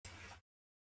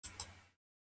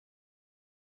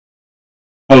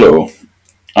Hello,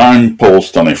 I'm Paul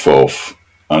Staniforth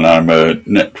and I'm a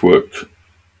network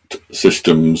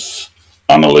systems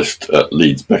analyst at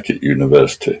Leeds Beckett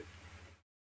University.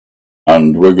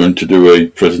 And we're going to do a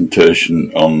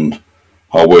presentation on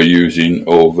how we're using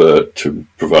oVirt to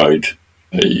provide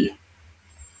a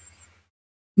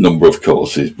number of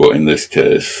courses, but in this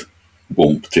case,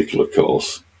 one particular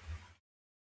course.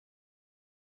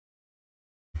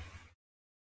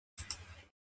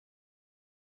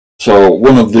 So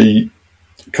one of the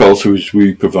courses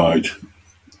we provide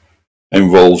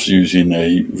involves using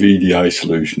a VDI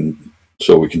solution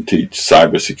so we can teach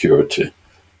cybersecurity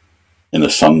in a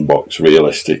sandbox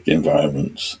realistic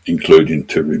environments, including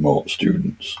to remote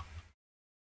students.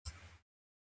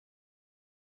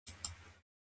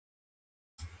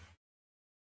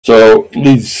 So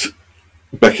Leeds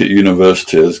Beckett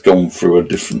University has gone through a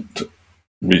different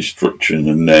restructuring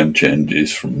and name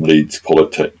changes from Leeds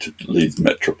Polytech to Leeds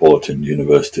Metropolitan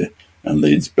University and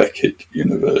Leeds Beckett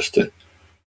University.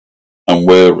 And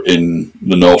we're in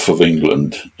the north of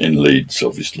England, in Leeds,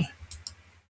 obviously.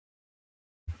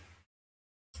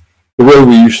 The way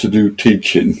we used to do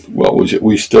teaching, what was it?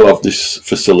 We still have this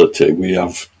facility. We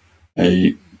have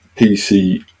a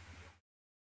PC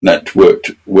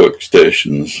networked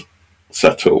workstations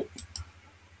set up.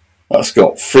 That's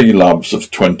got 3 labs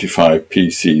of 25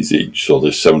 PCs each, so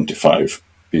there's 75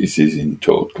 PCs in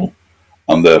total,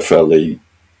 and they're fairly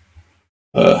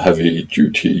heavy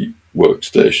duty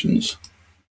workstations.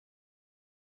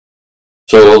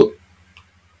 So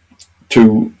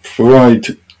to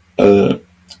provide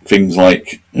things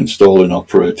like installing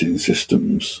operating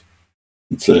systems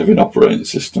and saving operating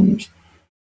systems,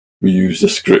 we use a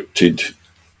scripted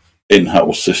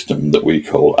in-house system that we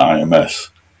call IMS.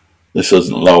 This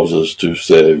allows us to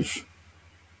save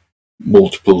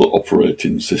multiple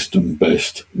operating system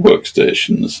based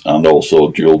workstations and also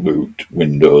dual boot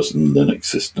Windows and Linux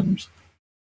systems.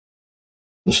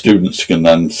 The students can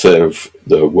then save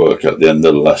their work at the end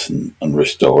of the lesson and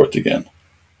restore it again.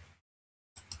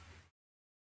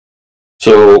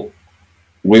 So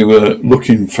we were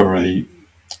looking for a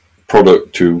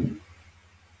product to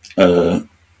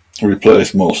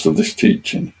replace most of this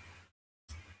teaching,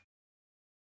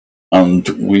 and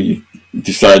we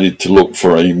decided to look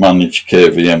for a managed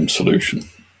KVM solution.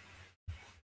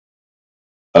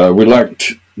 We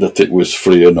liked that it was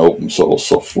free and open source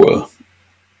software,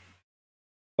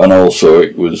 and also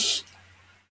it was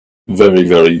very,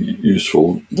 very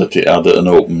useful that it had an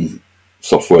open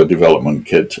software development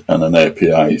kit and an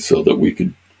API so that we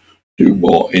could do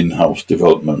more in-house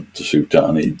development to suit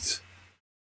our needs.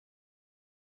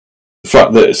 The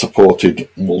fact that it supported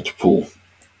multiple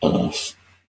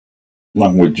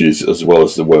languages as well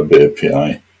as the web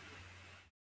API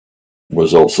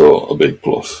was also a big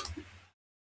plus.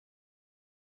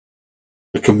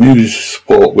 The community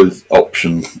support with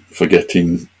option for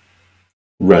getting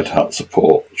Red Hat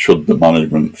support should the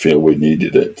management feel we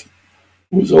needed it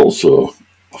was also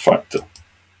a factor.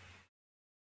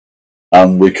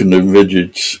 And we can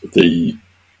envisage the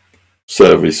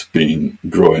service being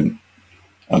growing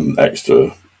and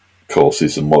extra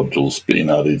courses and modules being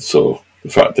added, so the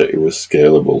fact that it was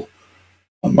scalable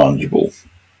and manageable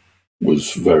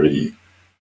was very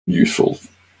useful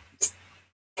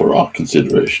for our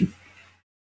consideration.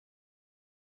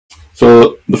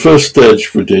 So the first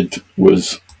stage we did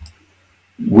was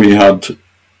we had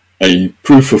a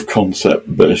proof of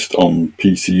concept based on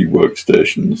PC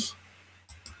workstations.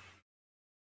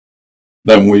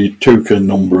 Then we took a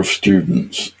number of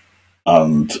students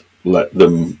and let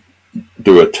them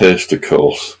do a taster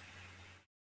course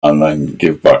and then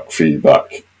give back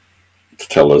feedback to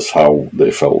tell us how they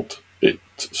felt it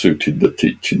suited the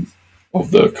teaching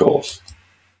of their course.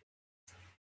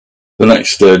 The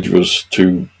next stage was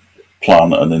to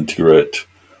plan and integrate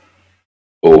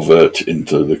oVirt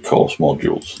into the course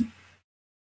modules.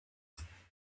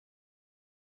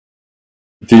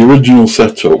 The original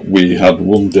setup, we had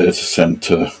one data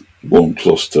center, one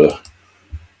cluster,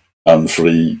 and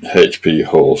 3 HP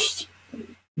hosts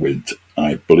with,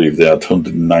 I believe they had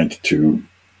 192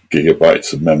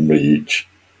 gigabytes of memory each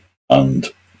and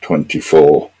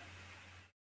 24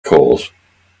 cores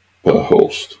per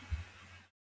host.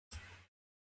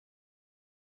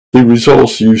 The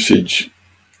resource usage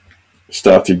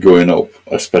started going up,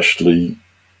 especially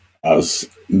as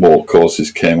more courses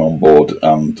came on board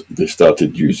and they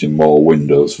started using more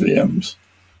Windows VMs.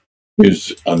 We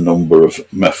used a number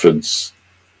of methods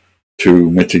to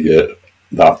mitigate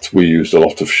that. We used a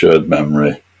lot of shared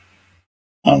memory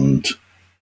and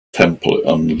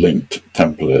linked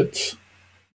templates,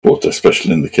 but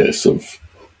especially in the case of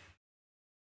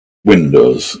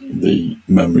Windows, the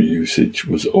memory usage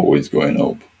was always going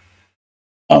up,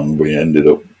 and we ended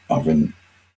up having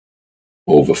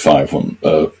over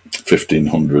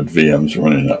 1,500 VMs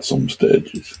running at some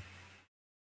stages.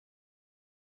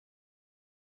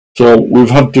 So we've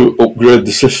had to upgrade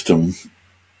the system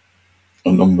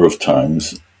a number of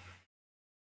times,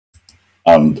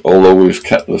 and although we've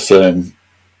kept the same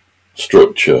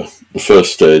structure, the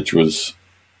first stage was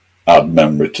add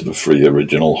memory to the 3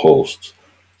 original hosts,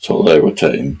 so they were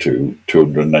taken to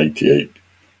 288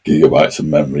 gigabytes of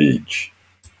memory each.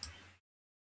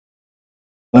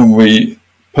 Then we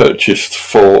purchased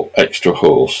 4 extra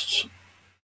hosts.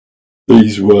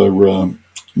 These were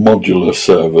modular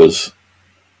servers,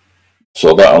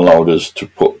 so that allowed us to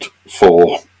put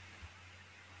the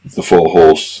 4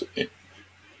 hosts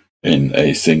in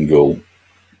a single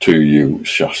 2U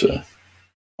chassis,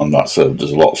 and that served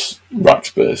as a lot of rack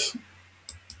space.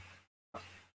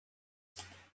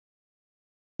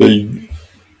 The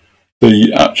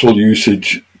actual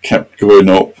usage kept going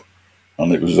up,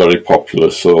 and it was very popular,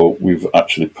 so we've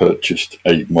actually purchased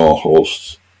 8 more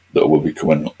hosts that will be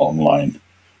coming online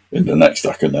in the next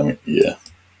academic year.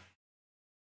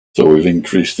 So we've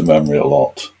increased the memory a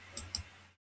lot.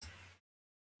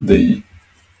 The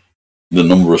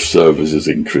number of servers has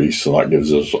increased, so that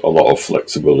gives us a lot of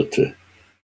flexibility.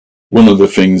 One of the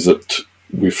things that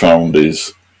we found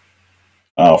is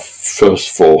our first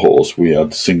 4 hosts, we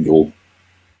had single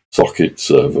socket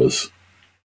servers,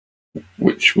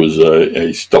 which was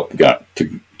a stopgap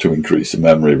to increase the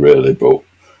memory really, but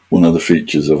one of the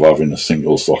features of having a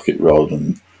single socket rather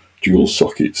than dual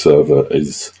socket server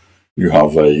is you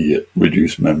have a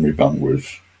reduced memory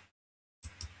bandwidth.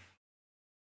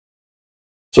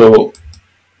 So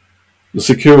the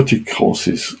security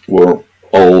courses were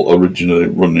all originally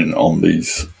running on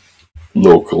these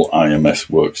local IMS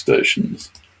workstations,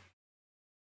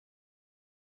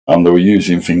 and they were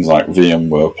using things like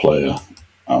VMware Player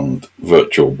and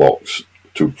VirtualBox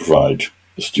to provide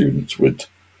the students with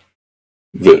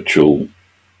virtual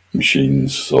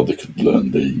machines so they could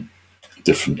learn the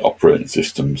different operating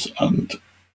systems and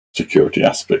security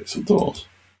aspects of those.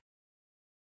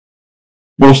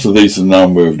 Most of these have now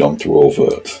moved on to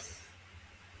oVirt.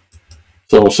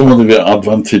 So some of the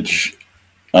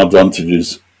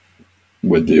advantages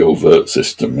with the oVirt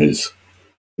system is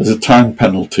there's a time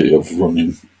penalty of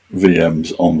running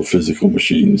VMs on the physical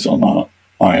machines on our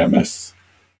IMS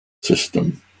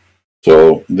system.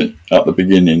 So at the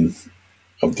beginning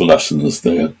of the lessons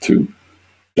they had to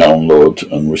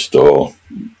download and restore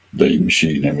the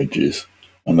machine images,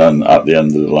 and then at the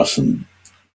end of the lesson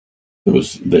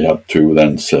they had to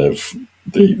then save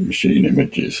the machine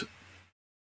images.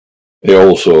 It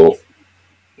also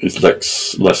is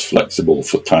less flexible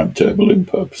for timetabling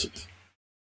purposes.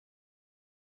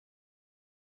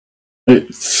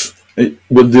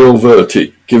 With the oVirt,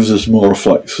 it gives us a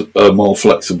more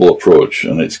flexible approach,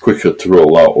 and it's quicker to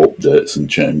roll out updates and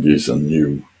changes and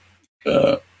new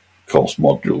course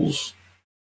modules,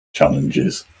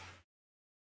 challenges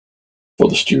for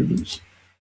the students.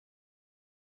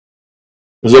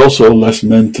 There's also less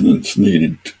maintenance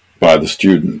needed by the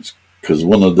students, because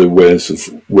one of the ways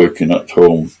of working at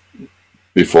home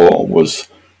before was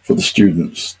for the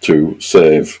students to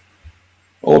save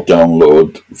or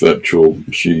download virtual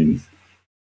machine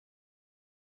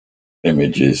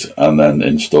images and then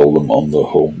install them on their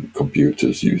home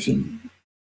computers using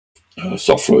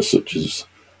software such as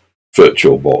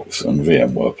VirtualBox and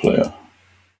VMware Player.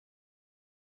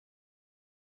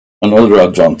 Another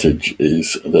advantage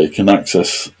is they can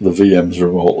access the VMs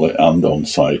remotely and on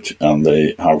site, and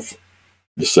they have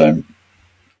the same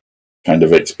kind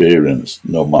of experience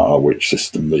no matter which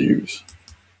system they use.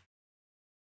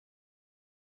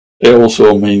 It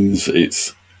also means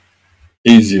it's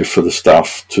easier for the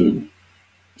staff to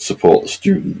support the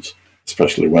students,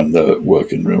 especially when they're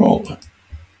working remotely.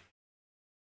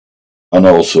 And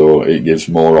also it gives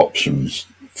more options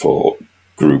for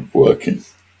group working.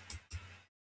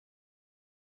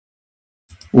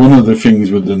 One of the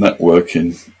things with the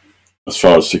networking, as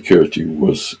far as security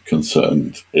was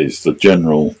concerned, is the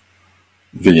general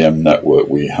VM network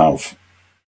we have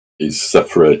is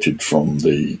separated from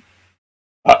the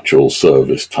actual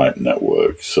service type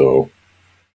network. So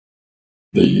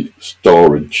the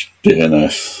storage,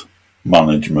 DNS,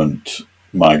 management,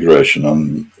 migration,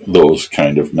 and those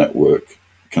kind of network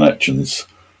connections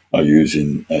are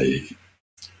using a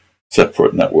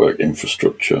separate network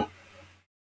infrastructure,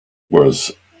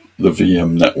 whereas the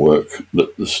VM network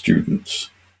that the students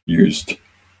use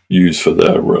for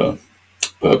their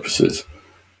purposes,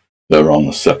 they're on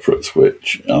a separate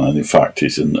switch, and in fact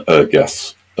it's an air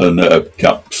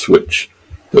gap switch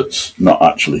that's not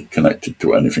actually connected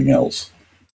to anything else.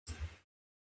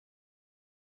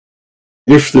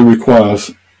 If they require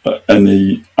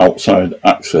any outside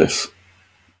access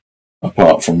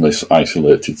apart from this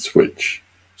isolated switch,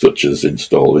 such as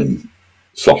installing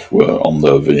software on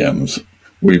their VMs,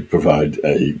 we provide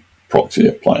a proxy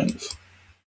appliance.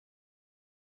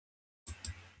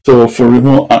 So for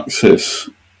remote access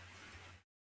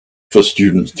for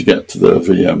students to get to their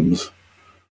VMs,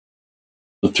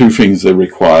 the two things they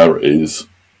require is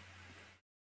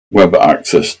web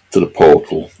access to the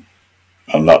portal,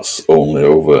 and that's only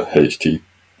over HTTPS,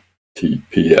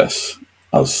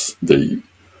 as the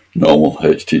normal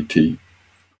HTTP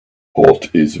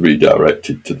port is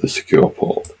redirected to the secure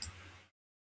port.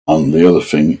 And the other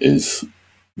thing is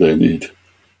they need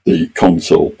the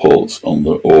console ports on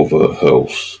the oVirt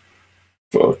hosts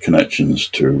for connections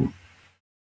to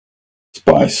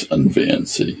SPICE and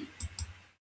VNC.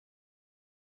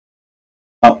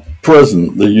 At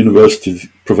present, the university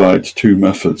provides two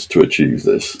methods to achieve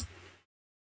this.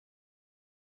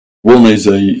 One is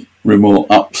a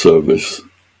remote app service,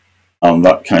 and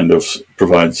that kind of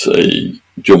provides a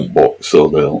jump box,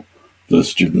 so the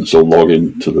students will log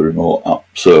into the remote app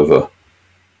server,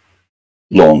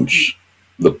 launch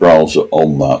the browser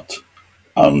on that,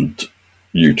 and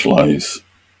utilize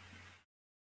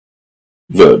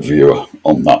Virt Viewer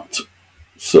on that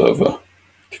server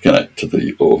to connect to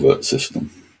the oVirt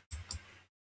system.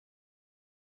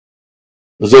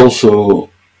 There's also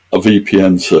a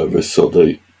VPN service so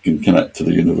they can connect to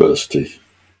the university.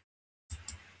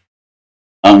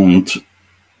 And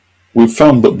we've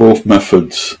found that both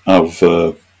methods have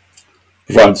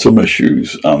provide some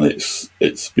issues, and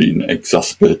it's been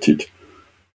exacerbated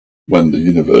when the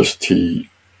university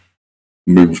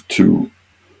moved to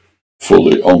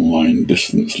fully online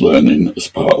distance learning as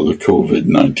part of the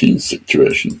COVID-19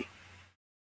 situation.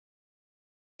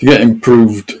 To get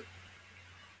improved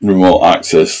remote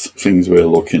access, things we're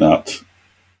looking at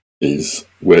is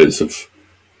ways of,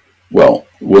 well,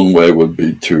 one way would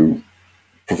be to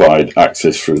provide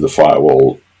access through the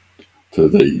firewall to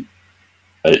the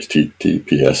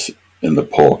HTTPS in the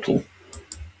portal,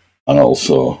 and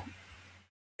also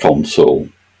console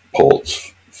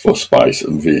ports for SPICE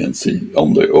and VNC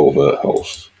on the oVirt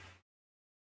host.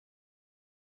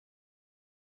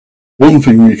 One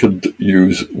thing we could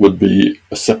use would be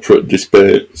a separate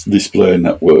display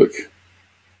network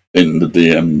in the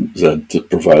DMZ to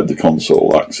provide the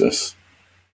console access.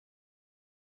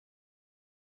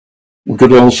 We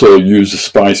could also use a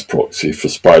SPICE proxy for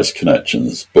SPICE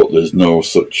connections, but there's no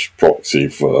such proxy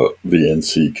for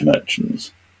VNC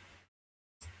connections.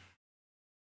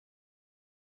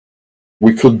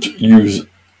 We could use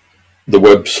the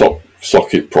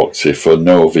WebSocket proxy for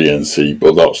no VNC,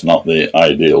 but that's not the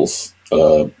ideal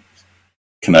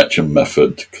connection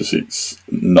method because it's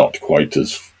not quite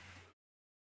as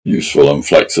useful and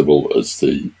flexible as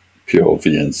the pure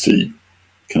VNC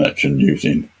connection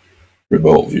using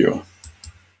Remote Viewer.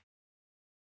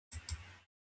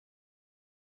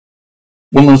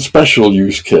 One of the special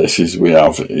use cases we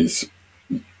have is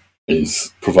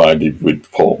provided with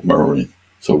port mirroring,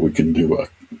 so we can do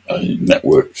a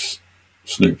network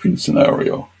snooping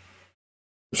scenario.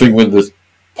 The thing with the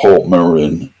port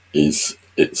mirroring is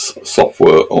it's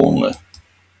software only,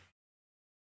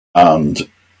 and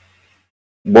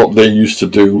what they used to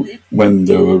do when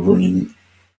they were running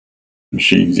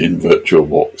machines in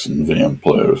VirtualBox and VM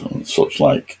players and such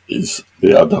like is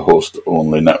they had a host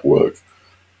only network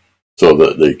so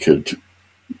that they could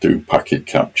do packet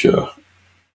capture,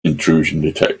 intrusion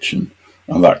detection,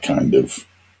 and that kind of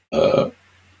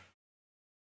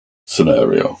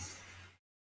scenario.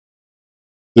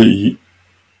 The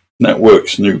network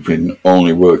snooping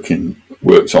only works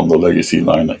on the legacy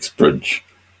Linux bridge,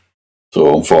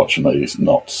 so unfortunately it's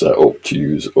not set up to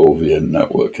use OVN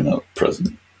networking at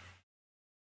present.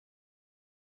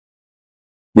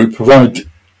 We provide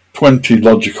 20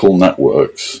 logical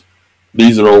networks.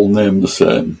 These are all named the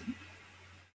same,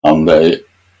 and they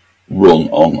run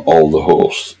on all the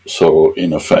hosts. So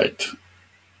in effect,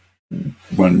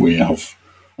 when we have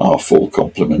our full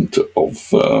complement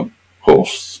of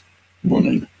hosts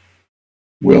running,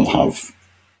 we'll have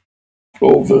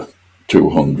over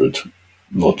 200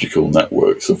 logical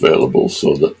networks available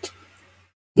so that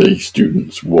the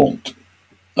students won't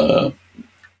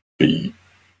be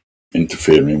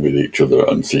interfering with each other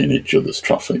and seeing each other's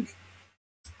traffic.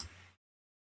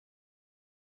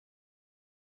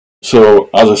 So,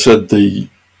 as I said, the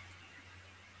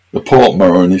port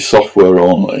mirroring is software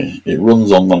only. It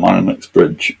runs on the Linux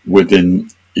bridge within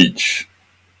each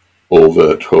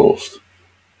oVirt host.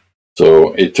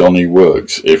 So it only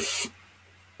works if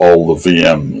all the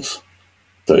VMs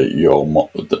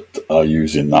that are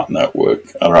using that network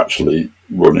are actually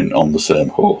running on the same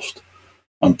host.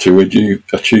 And to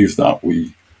achieve that,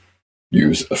 we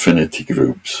use affinity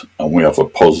groups, and we have a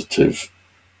positive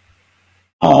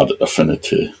hard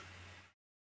affinity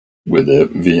with a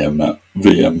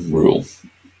VM rule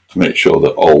to make sure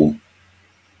that all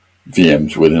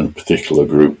VMs within a particular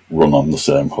group run on the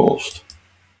same host.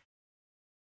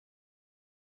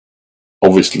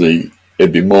 Obviously,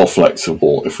 it'd be more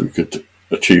flexible if we could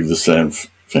achieve the same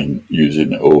thing using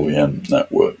OVM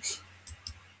networks.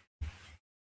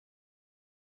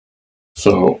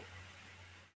 So,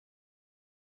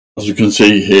 as you can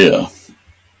see here,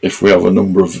 if we have a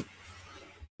number of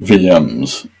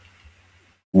VMs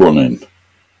running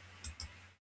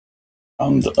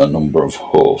and a number of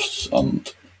hosts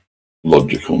and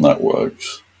logical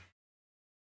networks,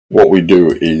 what we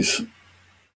do is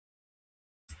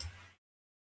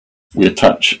we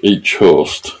attach each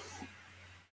host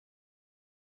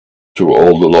to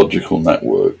all the logical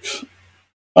networks,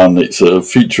 and it's a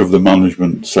feature of the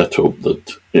management setup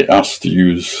that it has to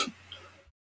use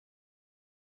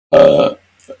a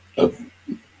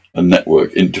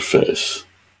network interface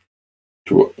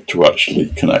to actually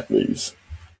connect these.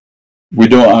 We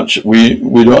don't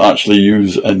actually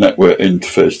use a network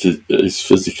interface that is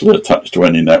physically attached to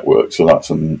any network, so that's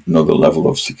another level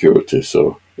of security.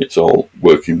 So it's all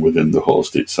working within the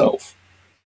host itself.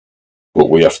 But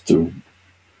we have to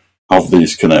have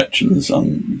these connections,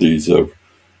 and these are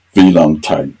VLAN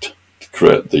tagged to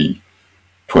create the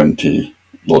 20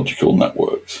 logical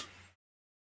networks.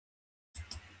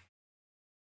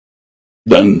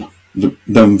 Then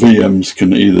VMs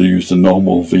can either use the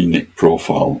normal VNIC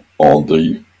profile or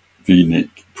the VNIC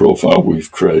profile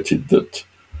we've created that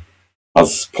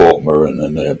has port mirroring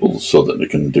enabled, so that they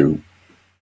can do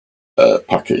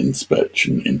packet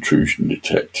inspection, intrusion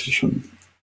detection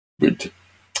with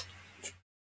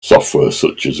software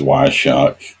such as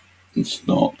Wireshark and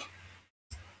Snort.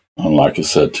 And like I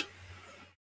said,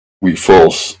 we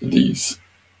force these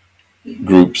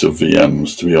groups of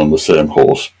VMs to be on the same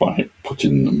host by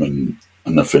putting them in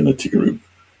an affinity group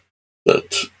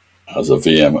that has a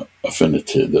VM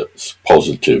affinity that's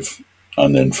positive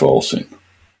and enforcing.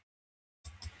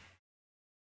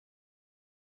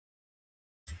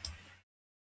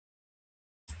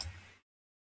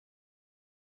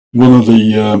 One of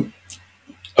the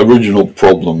original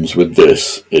problems with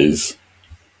this is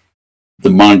the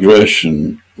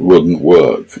migration wouldn't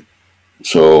work.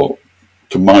 So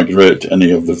to migrate any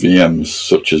of the VMs,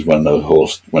 such as when the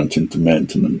host went into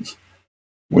maintenance,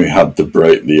 we had to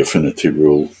break the affinity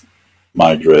rule,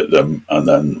 migrate them, and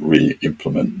then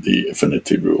re-implement the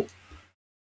affinity rule.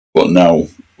 But now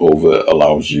oVirt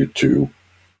allows you to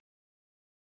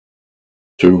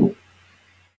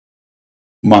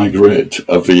migrate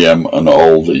a VM and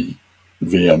all the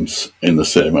VMs in the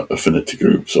same affinity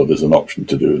group. So there's an option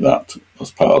to do that as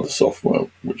part of the software,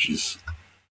 which has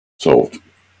solved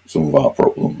some of our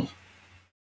problems.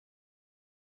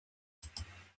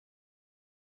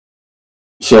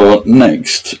 So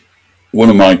next,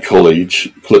 one of my colleagues,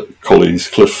 Cliff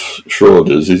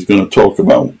Schroders, is going to talk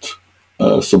about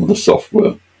some of the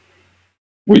software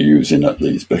we're using at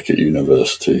Leeds Beckett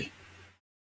University: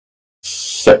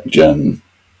 SecGen,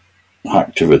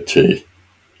 Hacktivity,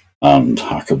 and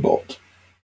HackerBot.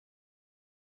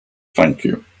 Thank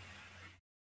you.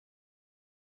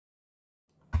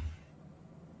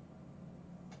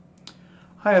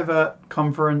 Hi oVirt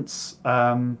Conference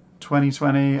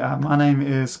 2020. My name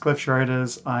is Cliff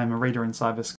Schroders. I'm a reader in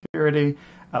cybersecurity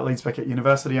at Leeds Beckett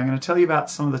University. I'm going to tell you about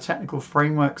some of the technical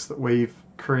frameworks that we've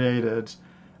created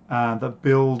that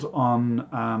build on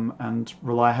and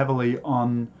rely heavily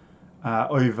on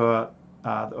the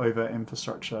oVirt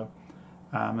infrastructure.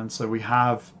 And so we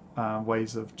have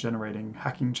ways of generating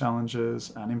hacking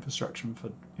challenges and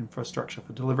infrastructure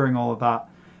for delivering all of that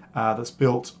that's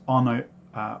built on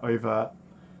oVirt.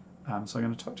 So I'm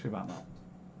going to talk to you about that.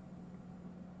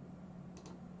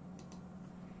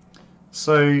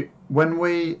 So when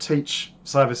we teach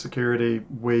cybersecurity,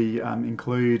 we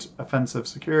include offensive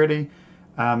security,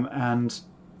 and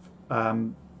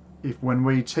when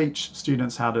we teach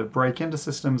students how to break into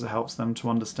systems, it helps them to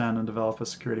understand and develop a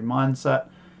security mindset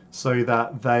so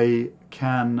that they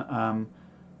can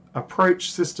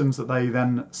approach systems that they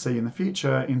then see in the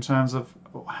future in terms of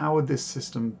how would this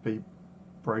system be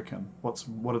broken?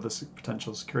 What are the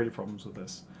potential security problems with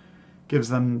this? Gives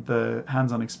them the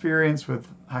hands-on experience with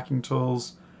hacking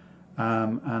tools,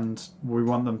 and we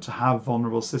want them to have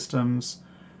vulnerable systems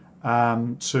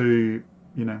to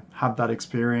have that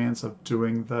experience of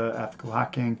doing the ethical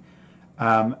hacking,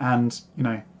 And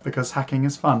because hacking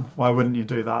is fun, why wouldn't you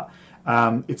do that?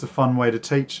 It's a fun way to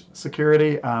teach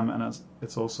security, and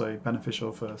it's also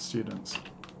beneficial for students.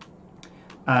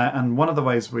 And one of the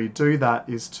ways we do that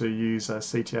is to use a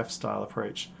CTF style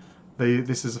approach.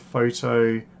 This is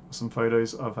some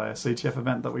photos of a CTF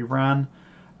event that we ran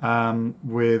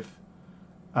with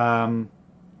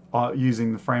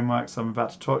using the frameworks I'm about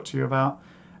to talk to you about.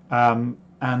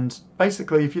 And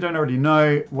basically, if you don't already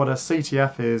know what a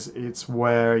CTF is, it's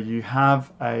where you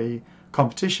have a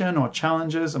competition or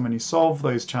challenges, and when you solve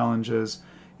those challenges,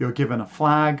 you're given a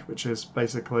flag, which is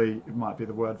basically, it might be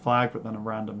the word flag, but then a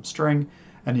random string,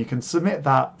 and you can submit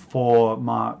that for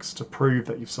marks to prove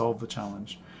that you've solved the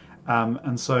challenge.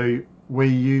 And so we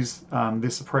use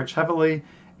this approach heavily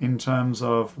in terms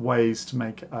of ways to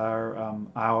make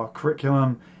our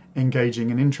curriculum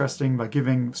engaging and interesting by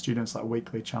giving students like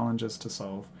weekly challenges to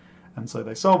solve. And so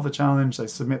they solve the challenge, they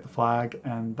submit the flag,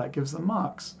 and that gives them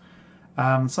marks.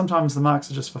 Sometimes the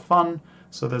marks are just for fun,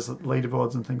 so there's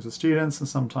leaderboards and things with students, and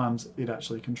sometimes it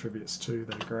actually contributes to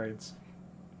their grades.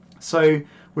 So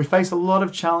we face a lot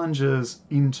of challenges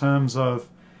in terms of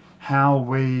how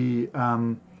we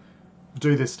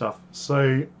do this stuff.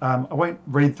 So I won't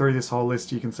read through this whole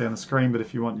list you can see on the screen, but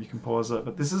if you want you can pause it.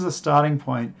 But this is a starting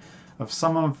point of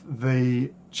some of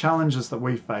the challenges that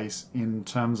we face in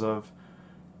terms of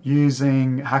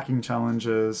using hacking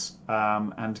challenges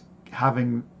and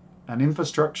having an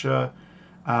infrastructure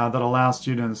that allows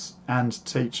students and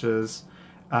teachers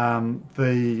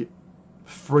the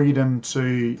freedom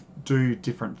to do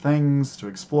different things, to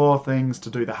explore things, to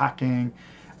do the hacking,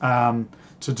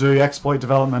 to do exploit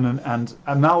development and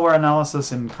malware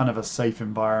analysis in kind of a safe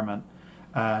environment,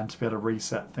 and to be able to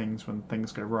reset things when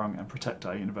things go wrong and protect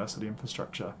our university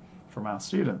infrastructure from our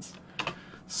students.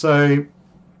 So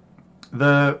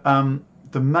the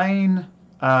main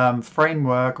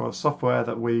framework or software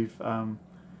that we've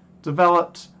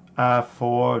developed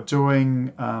for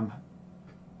doing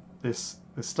this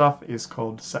stuff is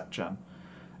called SecGen,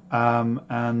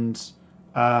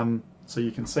 so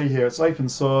you can see here it's open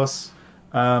source.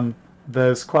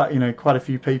 There's quite a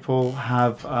few people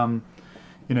have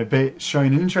shown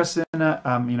an interest in it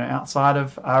outside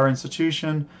of our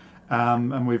institution,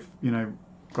 and we've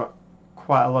got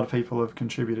quite a lot of people have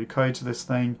contributed code to this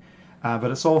thing, but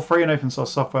it's all free and open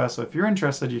source software, so if you're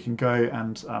interested you can go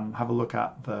and have a look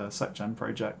at the SecGen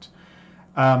project.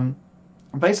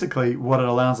 Basically what it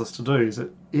allows us to do is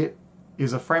it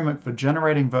is a framework for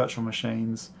generating virtual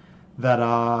machines that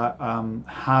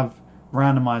have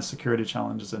randomized security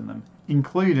challenges in them,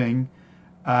 including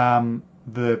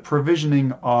the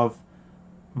provisioning of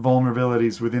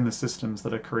vulnerabilities within the systems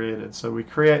that are created. So we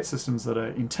create systems that are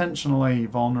intentionally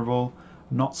vulnerable,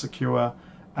 not secure,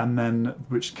 and then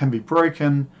which can be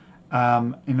broken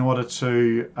in order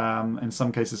to, in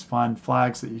some cases, find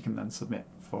flags that you can then submit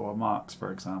for marks,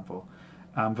 for example.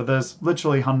 But there's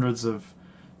literally hundreds of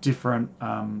different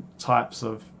types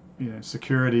of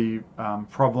security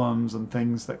problems and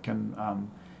things that can,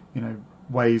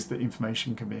 ways that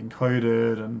information can be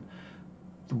encoded and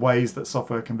the ways that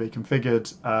software can be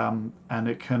configured, and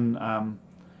it can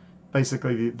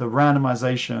basically the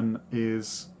randomization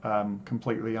is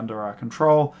completely under our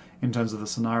control in terms of the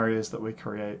scenarios that we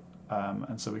create,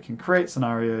 and so we can create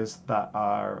scenarios that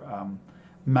are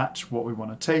match what we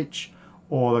want to teach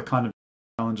or the kind of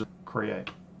challenges we create.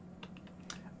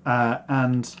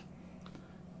 And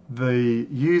the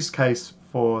use case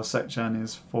for SecGen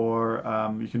is for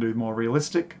you can do more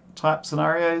realistic type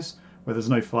scenarios where there's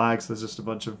no flags, there's just a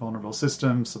bunch of vulnerable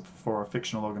systems for a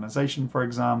fictional organization, for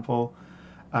example,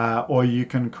 or you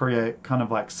can create kind of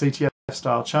like CTF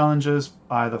style challenges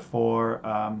either for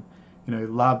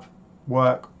lab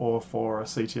work or for a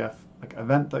CTF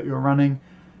event that you're running,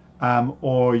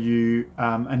 or you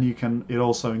and you can. It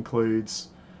also includes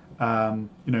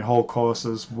whole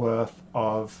courses worth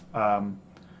of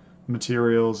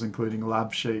materials, including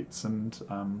lab sheets and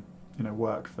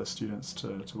work for students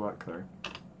to work through.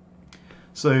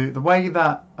 So the way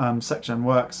that SecGen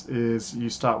works is you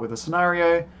start with a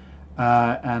scenario,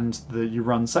 and you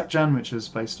run SecGen, which is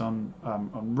based on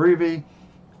Ruby.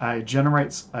 It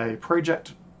generates a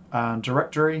project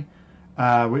directory,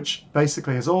 which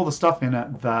basically has all the stuff in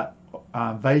it that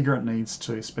Vagrant needs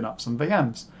to spin up some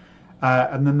VMs.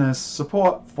 And then there's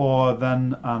support for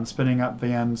then spinning up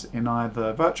VMs in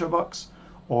either VirtualBox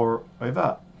or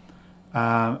oVirt.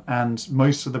 And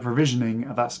most of the provisioning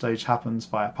at that stage happens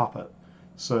via Puppet.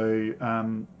 So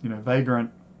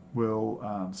Vagrant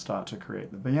will start to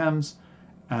create the VMs,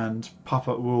 and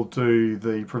Puppet will do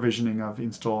the provisioning of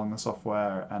installing the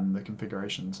software and the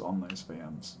configurations on those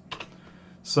VMs.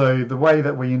 So the way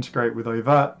that we integrate with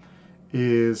oVirt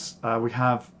is we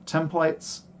have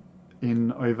templates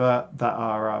in oVirt that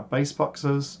are base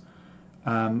boxes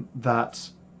that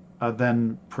are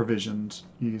then provisioned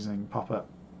using Puppet.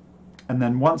 And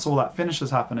then once all that finishes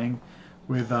happening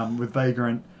with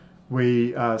Vagrant,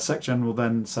 SecGen will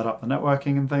then set up the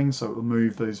networking and things, so it will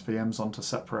move those VMs onto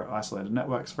separate isolated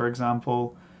networks, for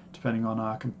example, depending on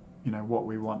our, what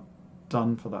we want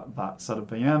done for that set of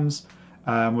VMs.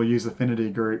 We'll use affinity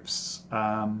groups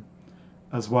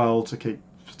as well to keep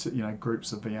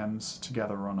groups of VMs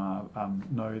together on our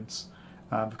nodes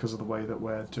because of the way that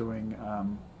we're doing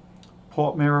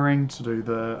port mirroring to do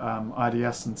the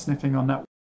IDS and sniffing on network.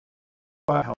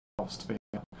 Helps to be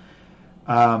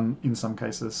in some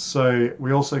cases. So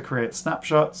we also create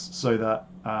snapshots so that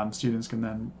students can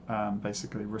then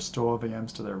basically restore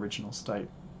VMs to their original state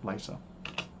later.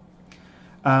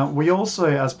 We also,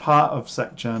 as part of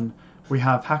SecGen, we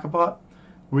have HackerBot,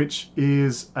 which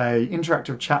is a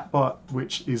interactive chatbot,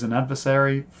 which is an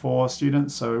adversary for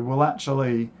students. So it will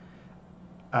actually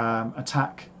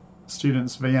attack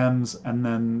students' VMs, and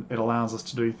then it allows us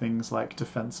to do things like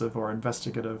defensive or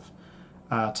investigative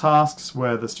tasks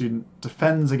where the student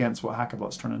defends against what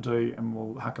HackerBot's trying to do, and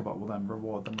HackerBot will then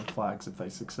reward them with flags if they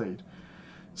succeed.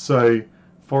 So,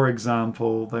 for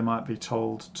example, they might be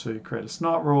told to create a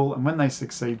snort rule, and when they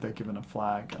succeed, they're given a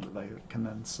flag that they can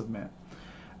then submit.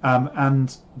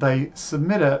 And they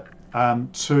submit it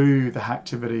to the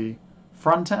Hacktivity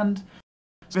front end.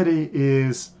 Hacktivity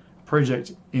is a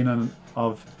project in and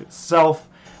of itself,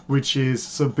 which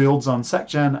builds on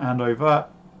SecGen and oVirt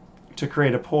to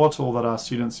create a portal that our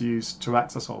students use to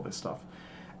access all this stuff.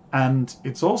 And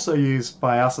it's also used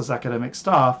by us as academic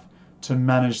staff to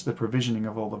manage the provisioning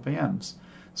of all the VMs.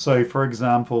 So, for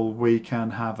example, we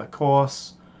can have a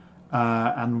course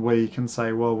and we can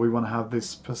say, well, we want to have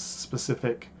this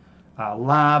specific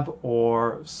lab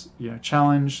or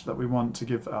challenge that we want to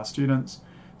give our students.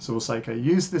 So we'll say, okay,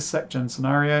 use this SecGen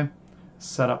scenario,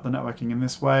 set up the networking in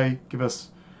this way, give us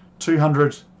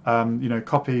 200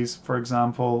 copies, for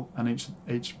example, and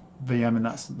each VM in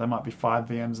that, there might be 5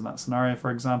 VMs in that scenario, for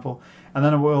example, and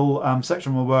then it will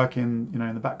SecGen will work in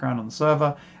the background on the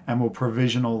server, and will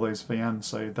provision all those VMs.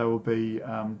 So there will be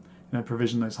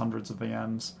provision those hundreds of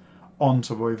VMs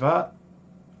onto oVirt,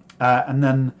 and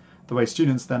then the way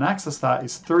students then access that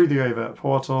is through the oVirt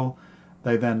portal.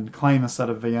 They then claim a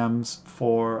set of VMs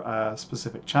for a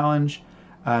specific challenge,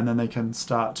 and then they can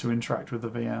start to interact with the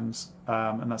VMs,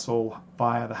 and that's all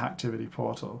via the Hacktivity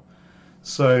portal.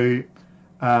 So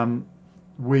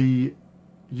we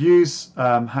use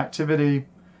Hacktivity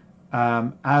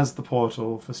as the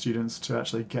portal for students to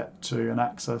actually get to and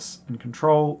access and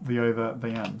control the oVirt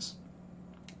VMs.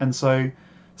 And so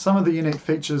some of the unique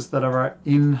features that are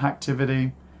in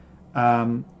Hacktivity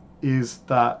is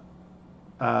that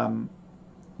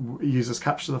users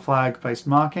capture the flag based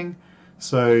marking.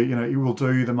 So, it will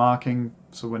do the marking.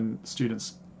 So when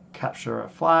students capture a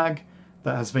flag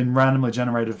that has been randomly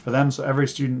generated for them, so every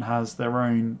student has their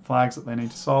own flags that they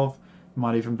need to solve. It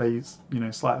might even be,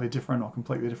 slightly different or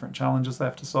completely different challenges they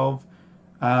have to solve.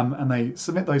 And they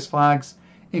submit those flags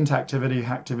into Hacktivity.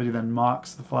 Hacktivity then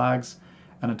marks the flags,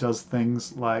 and it does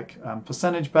things like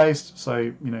percentage based.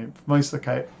 So, most of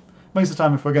the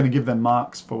time, if we're going to give them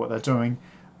marks for what they're doing,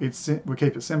 we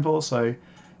keep it simple. So,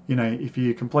 if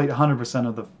you complete 100%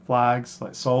 of the flags,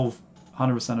 like solve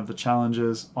 100% of the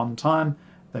challenges on time,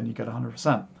 then you get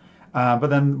 100%. But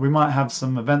then we might have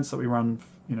some events that we run,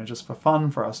 just for fun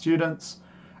for our students,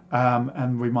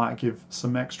 and we might give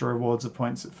some extra rewards of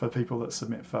points for people that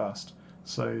submit first.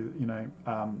 So,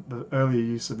 the earlier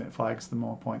you submit flags, the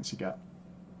more points you get.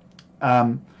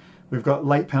 We've got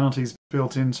late penalties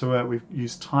built into it. We've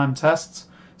used time tests.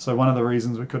 So one of the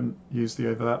reasons we couldn't use the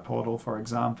oVirt portal, for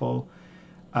example,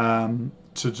 to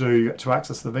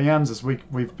access the VMs is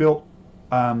we've built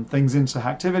things into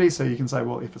Hacktivity, so you can say,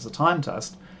 well, if it's a time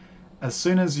test, as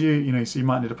soon as so you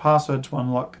might need a password to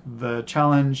unlock the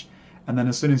challenge, and then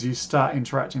as soon as you start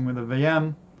interacting with the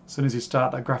VM, as soon as you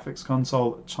start that graphics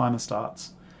console, the timer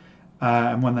starts.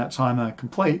 And when that timer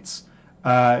completes,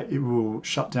 it will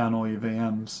shut down all your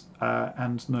VMs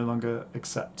and no longer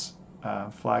accept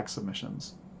flag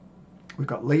submissions. We've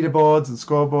got leaderboards and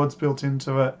scoreboards built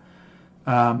into it.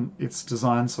 It's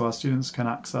designed so our students can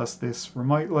access this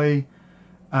remotely.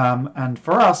 And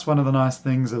for us, one of the nice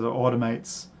things is it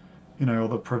automates, all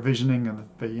the provisioning of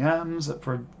the VMs. It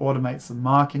automates the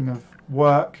marking of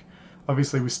work.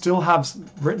 Obviously, we still have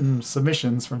written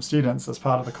submissions from students as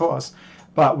part of the course,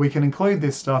 but we can include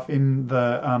this stuff in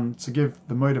the to give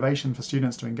the motivation for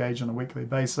students to engage on a weekly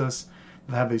basis.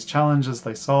 They have these challenges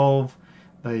they solve.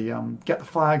 They get the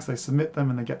flags, they submit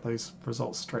them, and they get those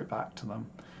results straight back to them.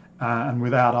 and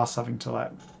without us having to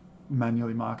like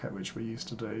manually mark it, which we used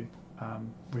to do.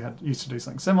 We used to do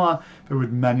something similar, but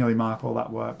we'd manually mark all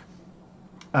that work.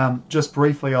 Just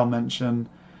briefly, I'll mention,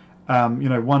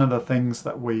 one of the things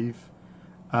that we've,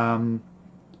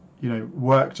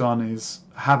 worked on is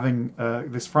having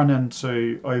this front end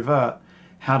to oVirt.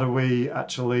 How do we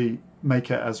actually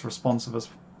make it as responsive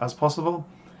as possible?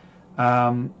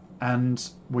 And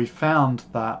we found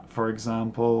that, for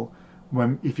example,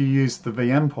 if you use the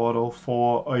VM portal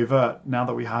for oVirt, now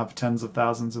that we have tens of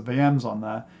thousands of VMs on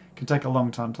there, it can take a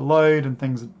long time to load, and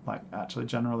things are like actually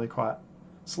generally quite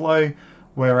slow.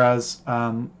 Whereas,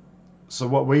 so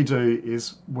what we do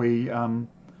is we've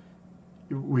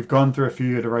gone through a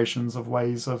few iterations of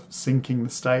ways of syncing the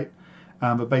state,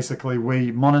 but basically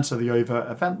we monitor the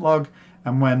oVirt event log,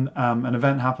 and when an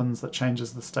event happens that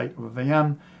changes the state of a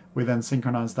VM, we then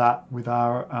synchronize that with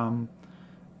our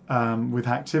with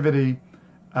activity,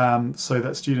 so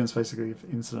that students basically have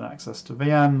instant access to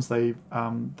VMs.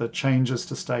 The changes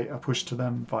to state are pushed to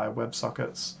them via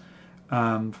WebSockets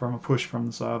from a push from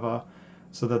the server,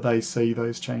 so that they see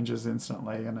those changes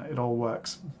instantly, and it all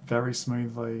works very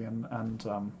smoothly and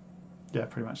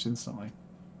pretty much instantly.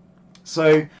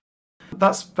 So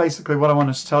that's basically what I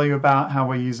wanted to tell you about how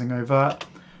we're using oVirt.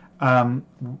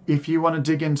 If you want to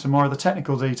dig into more of the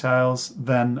technical details,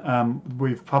 then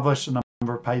we've published a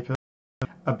number of papers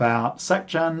about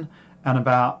SecGen and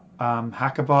about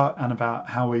Hackerbot and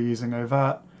about how we're using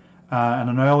oVirt. And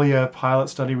an earlier pilot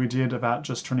study we did about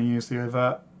just trying to use the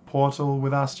oVirt portal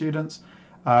with our students.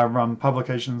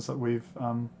 Publications that we've,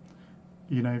 a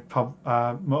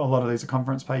lot of these are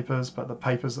conference papers, but the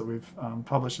papers that we've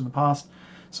published in the past.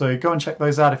 So go and check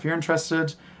those out if you're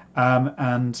interested.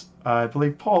 And I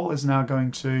believe Paul is now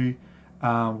going to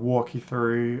walk you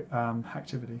through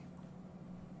Hacktivity.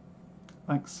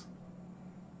 Thanks.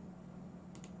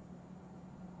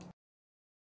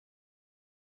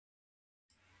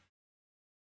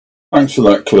 Thanks for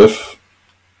that, Cliff.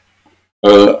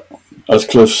 As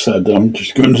Cliff said, I'm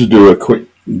just going to do a quick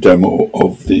demo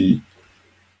of the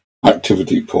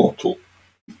activity portal.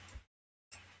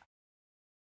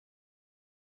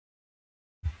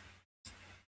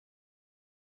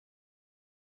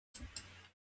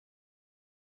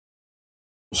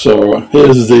 So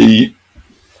here's the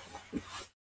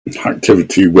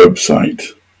activity website.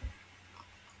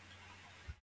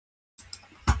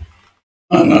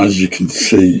 And as you can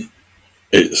see,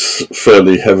 it's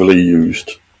fairly heavily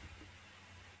used.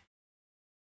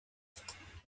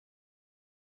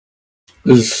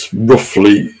 There's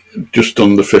roughly just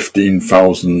under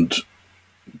 15,000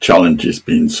 challenges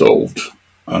being solved,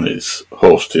 and it's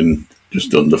hosting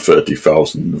just under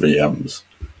 30,000 VMs.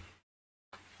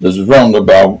 There's around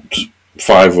about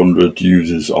 500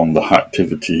 users on the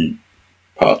Hacktivity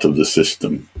part of the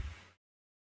system,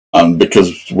 and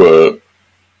because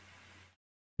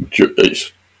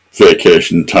it's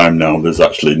vacation time now, there's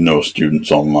actually no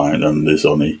students online, and there's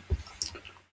only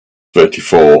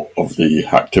 34 of the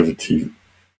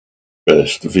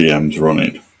Hacktivity-based VMs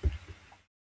running.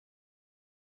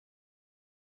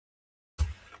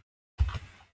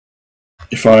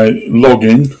 If I log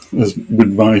in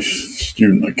with my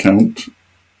student account,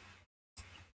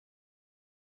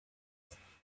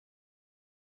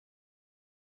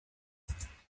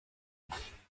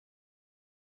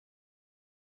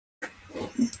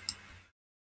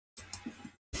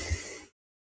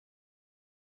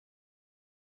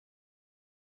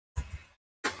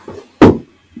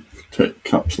 take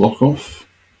caps lock off.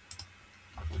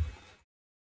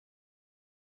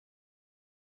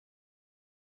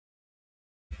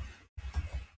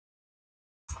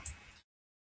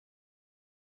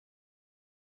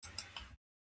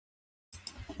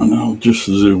 And I'll just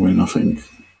zoom in, I think.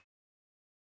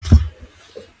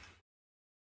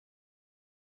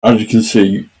 As you can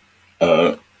see,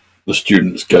 the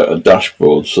students get a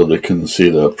dashboard so they can see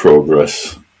their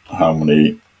progress, how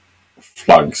many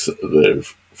flags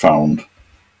they've found,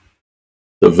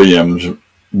 the VMs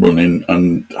running,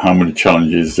 and how many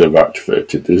challenges they've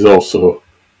activated. There's also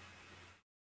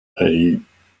a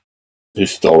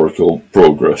historical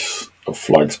progress of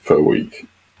flags per week.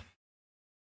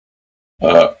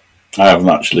 I haven't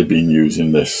actually been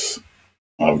using this.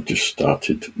 I've just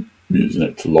started using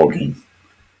it to log in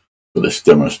for this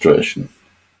demonstration.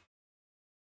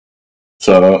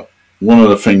 So one of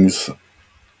the things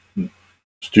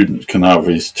students can have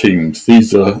is teams.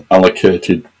 These are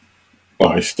allocated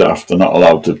by staff. They're not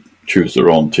allowed to choose their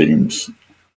own teams,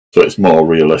 so it's more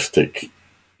realistic.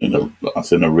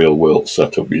 As in a real world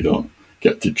setup, you don't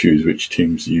get to choose which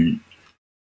teams you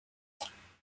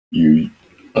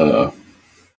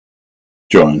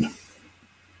join.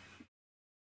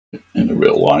 in a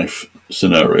real life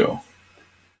scenario.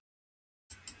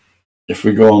 If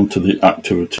we go on to the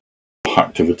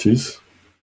activities,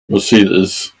 you'll see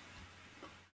there's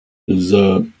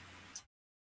a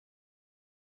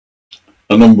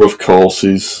number of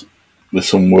courses, there's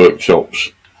some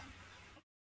workshops,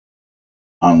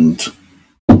 and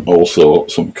also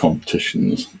some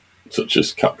competitions such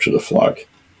as capture the flag.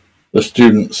 The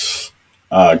students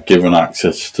are given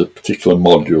access to particular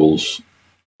modules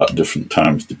at different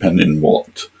times depending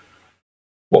what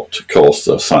course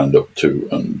they're signed up to,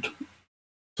 and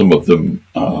some of them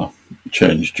are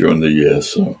changed during the year,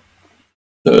 so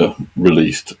they're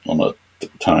released on a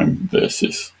time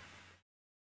basis.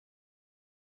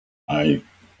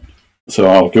 So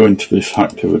I'll go into this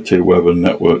activity, web and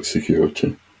network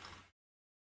security,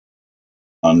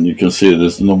 and you can see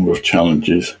there's a number of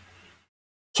challenges.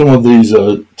 Some of these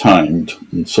are timed,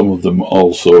 and some of them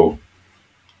also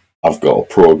have got a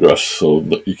progress so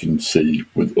that you can see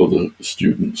with other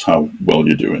students how well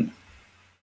you're doing.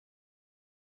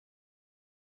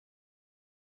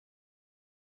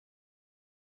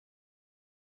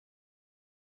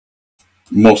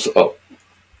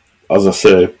 As I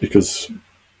say, because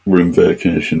we're in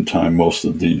vacation time, most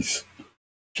of these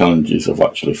challenges have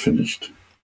actually finished.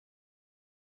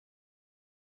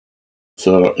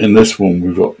 So in this one,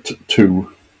 we've got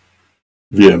 2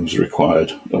 VMs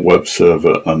required, a web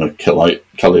server and a Kali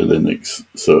Linux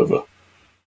server.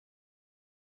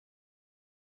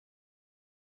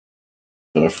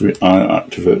 So if I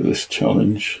activate this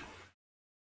challenge,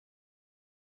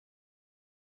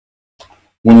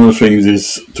 one of the things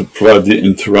is to provide the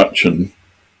interaction.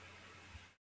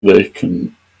 They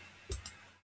can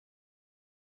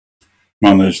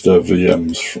manage their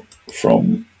VMs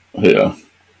from here,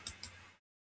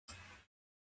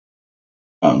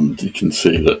 and you can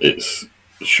see that it's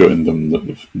showing them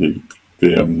that the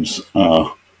VMs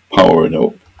are powering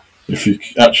up. If you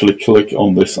actually click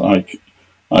on this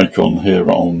icon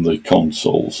here on the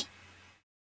consoles,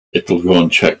 it'll go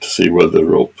and check to see whether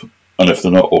they're up, and if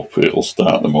they're not up, it'll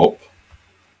start them up,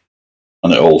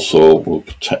 and it also will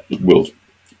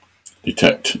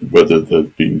detect whether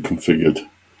they've been configured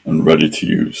and ready to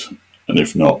use, and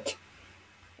if not,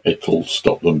 it'll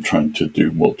stop them trying to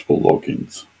do multiple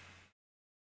logins.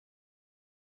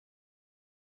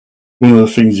 One of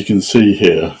the things you can see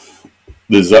here,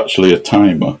 there's actually a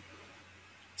timer,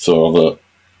 so that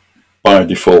by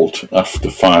default after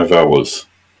 5 hours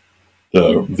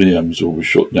their VMs will be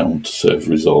shut down to save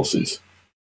resources.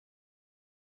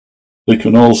 They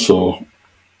can also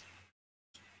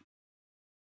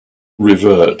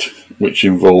revert, which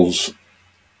involves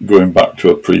going back to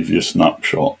a previous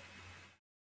snapshot,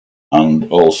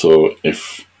 and also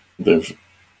if they've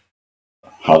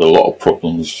had a lot of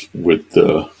problems with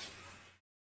their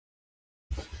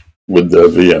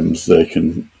VMs, they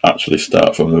can actually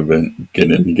start from the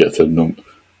beginning and get a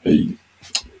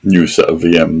new set of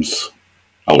VMs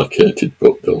allocated,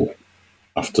 but they'll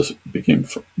have to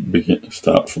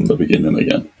start from the beginning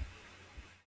again.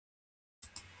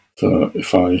 So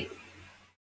if I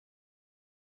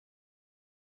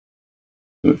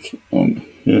click on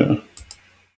here,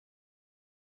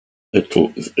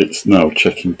 it's now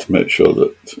checking to make sure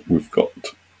that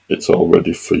it's all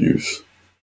ready for use,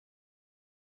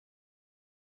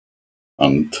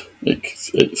 and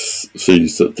it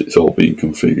sees that it's all been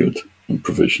configured and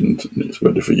provisioned and it's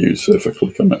ready for use. So if I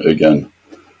click on it again,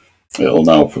 it'll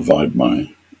now provide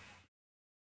my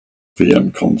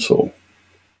VM console.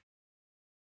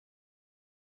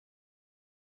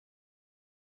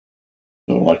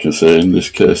 So like I say, in this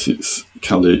case it's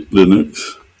Kali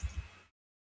Linux.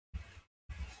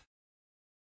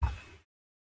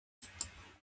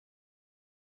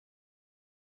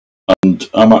 And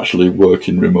I'm actually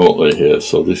working remotely here,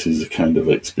 so this is the kind of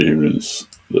experience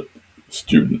that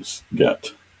students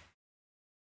get.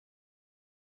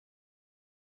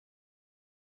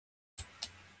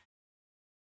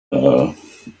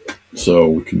 So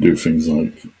we can do things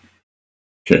like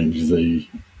change the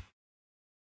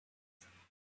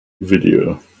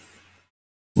video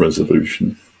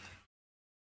resolution.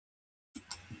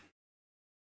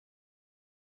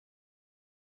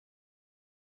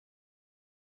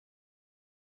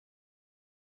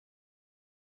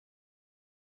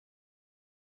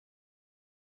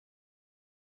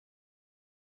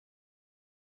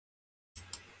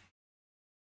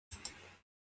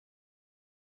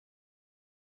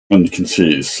 And you can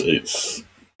see it's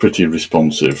pretty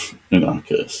responsive in our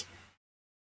case.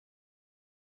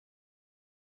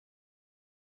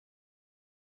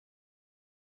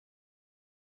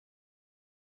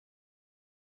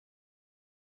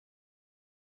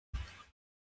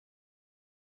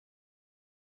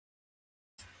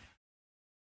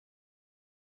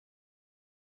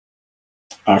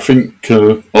 I think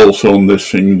also on this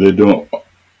thing they don't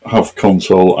have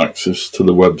console access to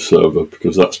the web server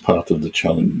because that's part of the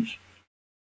challenge.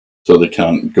 So they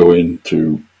can't go in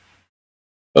to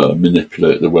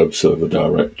manipulate the web server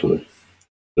directly.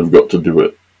 They've got to do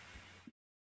it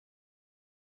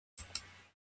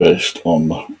based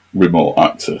on remote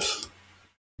access.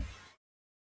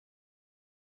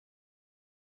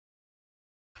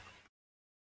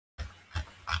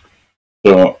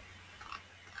 So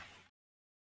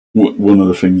one of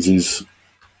the things is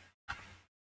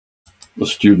the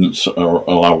students are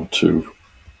allowed to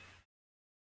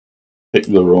pick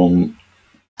their own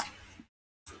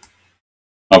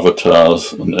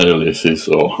avatars and aliases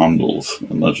or handles,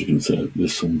 and as you can see,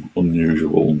 there's some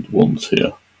unusual ones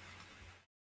here.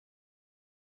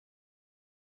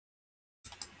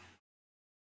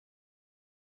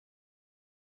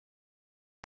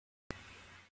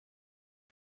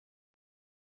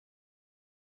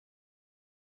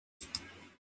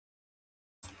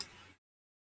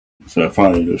 So if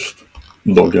I just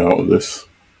log out of this,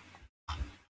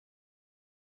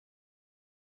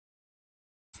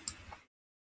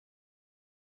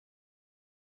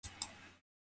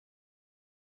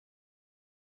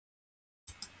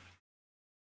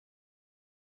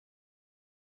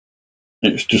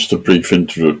 it's just a brief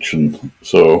introduction.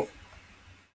 So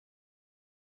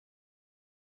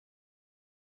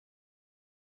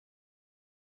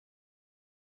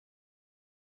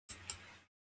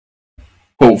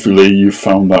hopefully you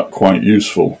found that quite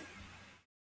useful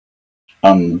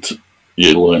and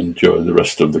you'll enjoy the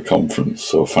rest of the conference.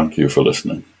 So thank you for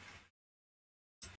listening.